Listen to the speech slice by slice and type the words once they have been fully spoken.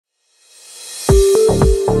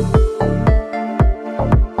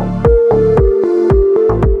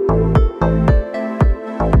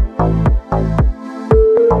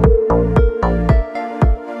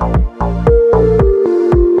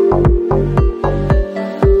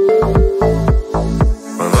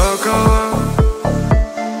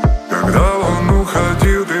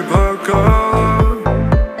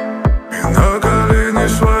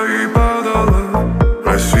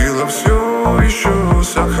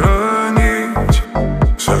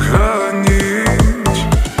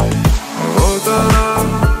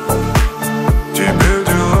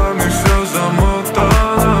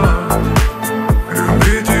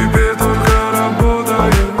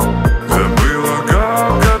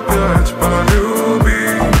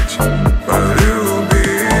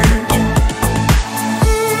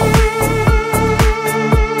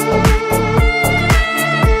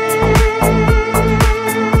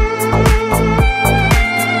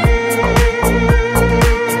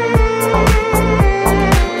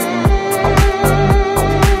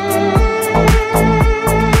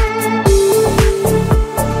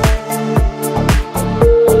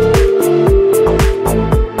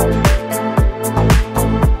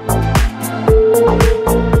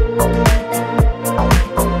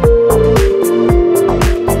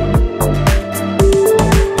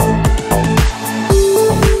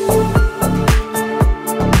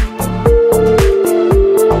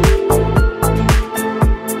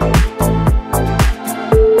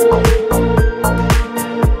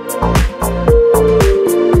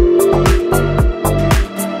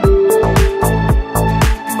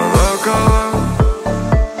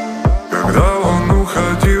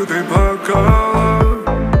уходил, ты плакала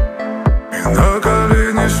и на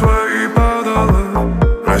колени свои падала,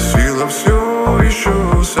 просила все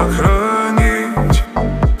еще сохранить,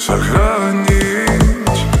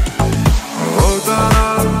 сохранить. Вот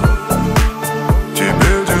она,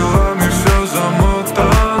 тебе делами вся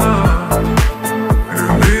замотана,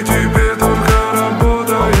 люби тебе только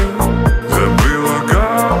работая, забыла,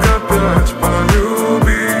 как опять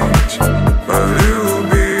полюбить,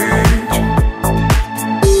 полюбить.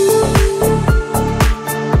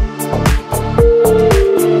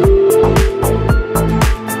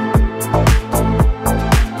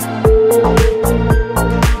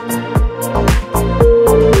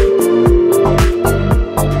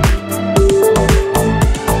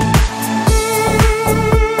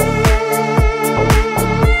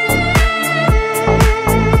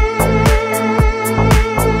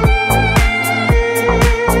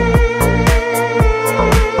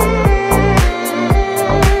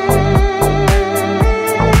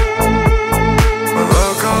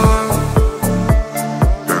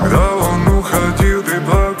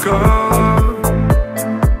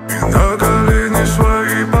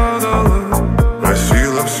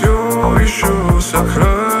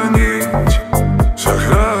 Сохранить,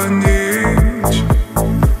 сохранить.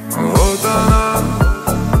 Вот она,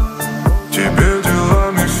 тебе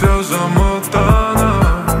делами вся замотана,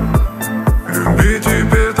 люби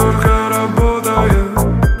тебе только работая,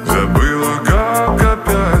 забыла, как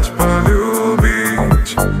опять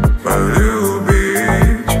полюбить, полюбить.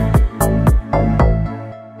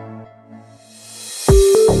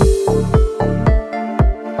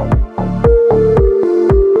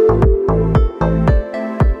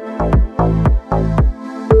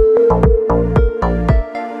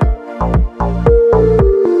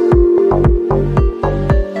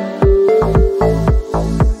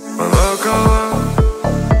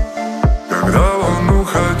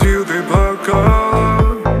 Уходил, ты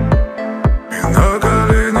плакала и на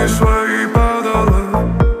колени свои падала,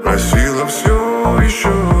 просила все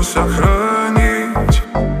еще сохранить,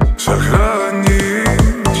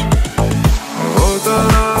 сохранить. Вот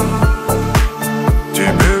она,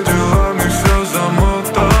 тебе делами вся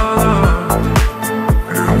замотана,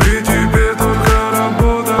 люби тебе только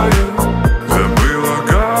работая, забыла,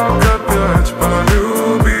 как опять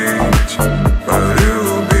полюбить,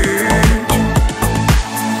 полюбить.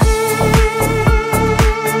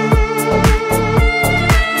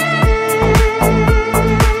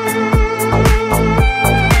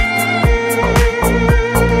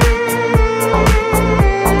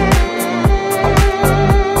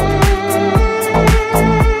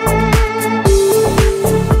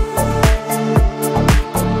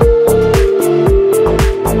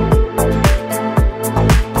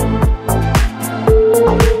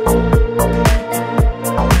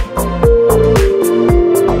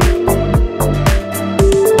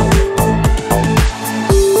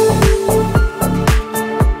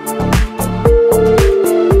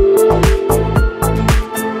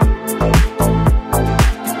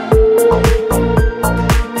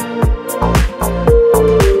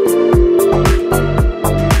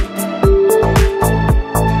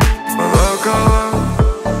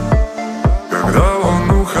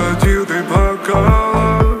 Уходил, ты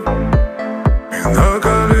плакала и на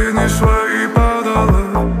колени свои падала,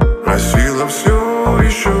 просила все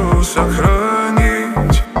еще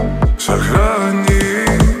сохранить,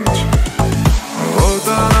 сохранить. Вот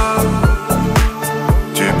она,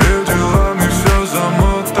 тебе делами вся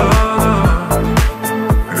замотана,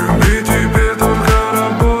 люби тебе только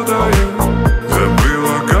работая,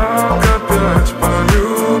 забыла, как опять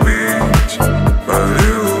полюбить,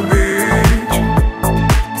 полюбить.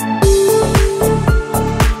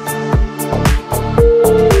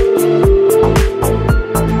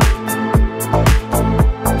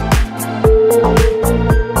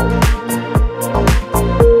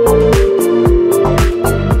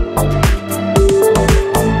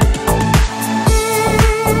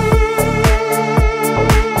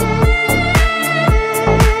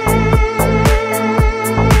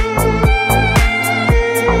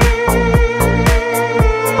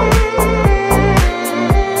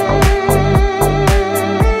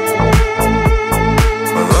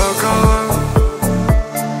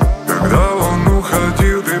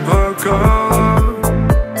 Уходил, ты плакала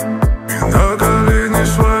и на колени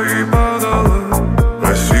свои падала,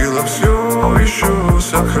 просила все еще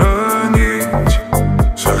сохранить,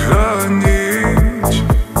 сохранить.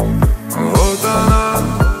 Вот она,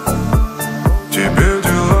 тебе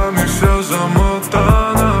делами вся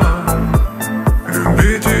замотана,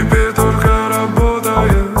 люби тебе только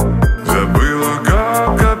работая, забыла,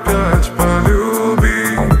 как опять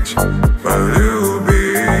полюбить, полюбить.